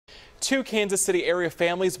Two Kansas City area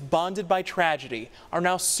families bonded by tragedy are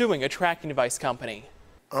now suing a tracking device company.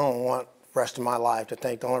 I don't want the rest of my life to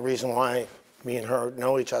think the only reason why me and her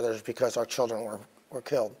know each other is because our children were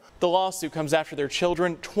killed. The lawsuit comes after their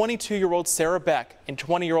children, 22-year-old Sarah Beck and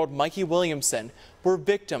 20-year-old Mikey Williamson, were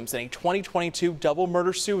victims in a 2022 double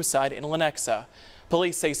murder-suicide in Lenexa.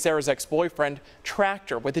 Police say Sarah's ex-boyfriend tracked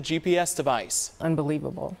her with a GPS device.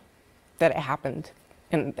 Unbelievable that it happened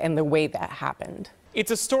and the way that happened.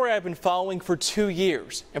 It's a story I've been following for 2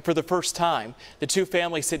 years, and for the first time, the two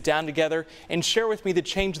families sit down together and share with me the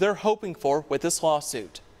change they're hoping for with this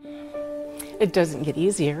lawsuit. It doesn't get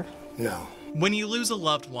easier. No. When you lose a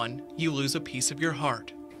loved one, you lose a piece of your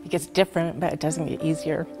heart. It gets different, but it doesn't get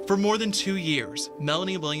easier. For more than 2 years,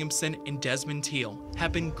 Melanie Williamson and Desmond Teal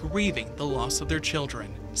have been grieving the loss of their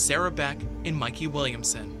children, Sarah Beck and Mikey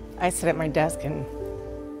Williamson. I sit at my desk and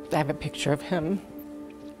I have a picture of him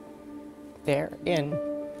there, and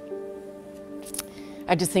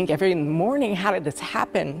I just think every morning, how did this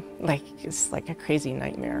happen? It's like a crazy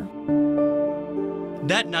nightmare.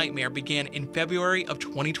 That nightmare began in February of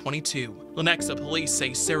 2022. Lenexa police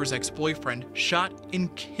say Sarah's ex-boyfriend shot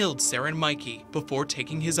and killed Sarah and Mikey before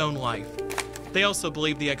taking his own life. They also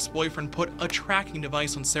believe the ex-boyfriend put a tracking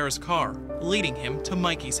device on Sarah's car, leading him to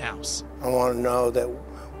Mikey's house. I want to know that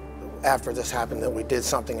after this happened that we did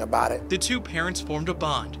something about it. The two parents formed a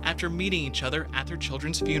bond after meeting each other at their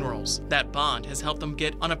children's funerals. That bond has helped them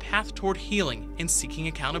get on a path toward healing and seeking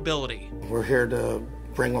accountability. We're here to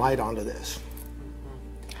bring light onto this.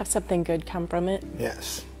 Have something good come from it.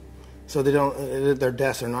 Yes. So their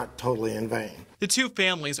deaths are not totally in vain. The two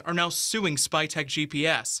families are now suing Spytech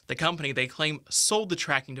GPS, the company they claim sold the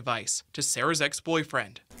tracking device to Sarah's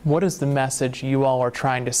ex-boyfriend. What is the message you all are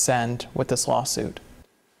trying to send with this lawsuit?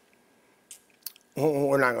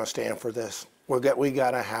 We're not going to stand for this. We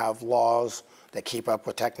got to have laws that keep up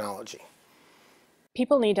with technology.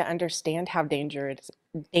 People need to understand how dangerous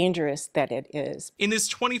that it is. In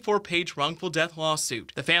this 24-page wrongful death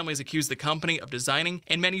lawsuit, the families accuse the company of designing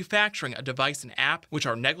and manufacturing a device and app which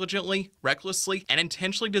are negligently, recklessly, and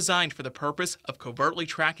intentionally designed for the purpose of covertly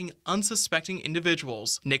tracking unsuspecting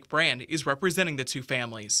individuals. Nick Brand is representing the two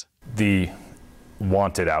families. The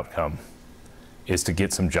wanted outcome is to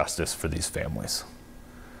get some justice for these families.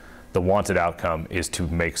 The wanted outcome is to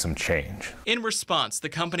make some change. In response, the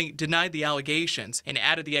company denied the allegations and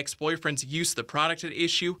added the ex-boyfriend's use of the product at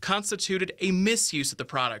issue constituted a misuse of the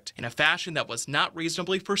product in a fashion that was not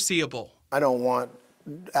reasonably foreseeable. I don't want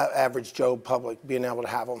average Joe public being able to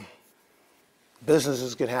have them.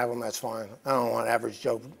 Businesses can have them, that's fine. I don't want average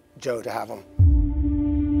Joe to have them.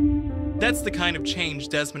 That's the kind of change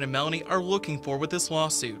Desmond and Melanie are looking for with this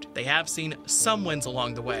lawsuit. They have seen some wins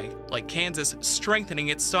along the way, like Kansas strengthening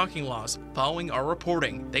its stalking laws following our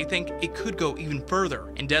reporting. They think it could go even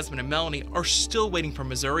further, and Desmond and Melanie are still waiting for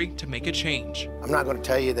Missouri to make a change. I'm not going to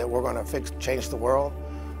tell you that we're going to change the world.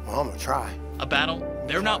 Well, I'm going to try. A battle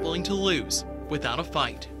they're not willing to lose without a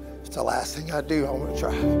fight. It's the last thing I do. I'm going to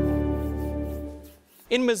try.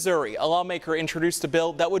 In Missouri, a lawmaker introduced a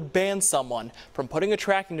bill that would ban someone from putting a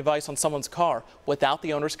tracking device on someone's car without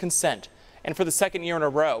the owner's consent. And for the second year in a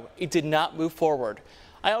row, it did not move forward.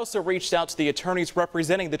 I also reached out to the attorneys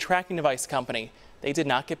representing the tracking device company. They did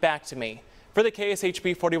not get back to me. For the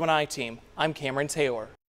KSHB 41i team, I'm Cameron Taylor.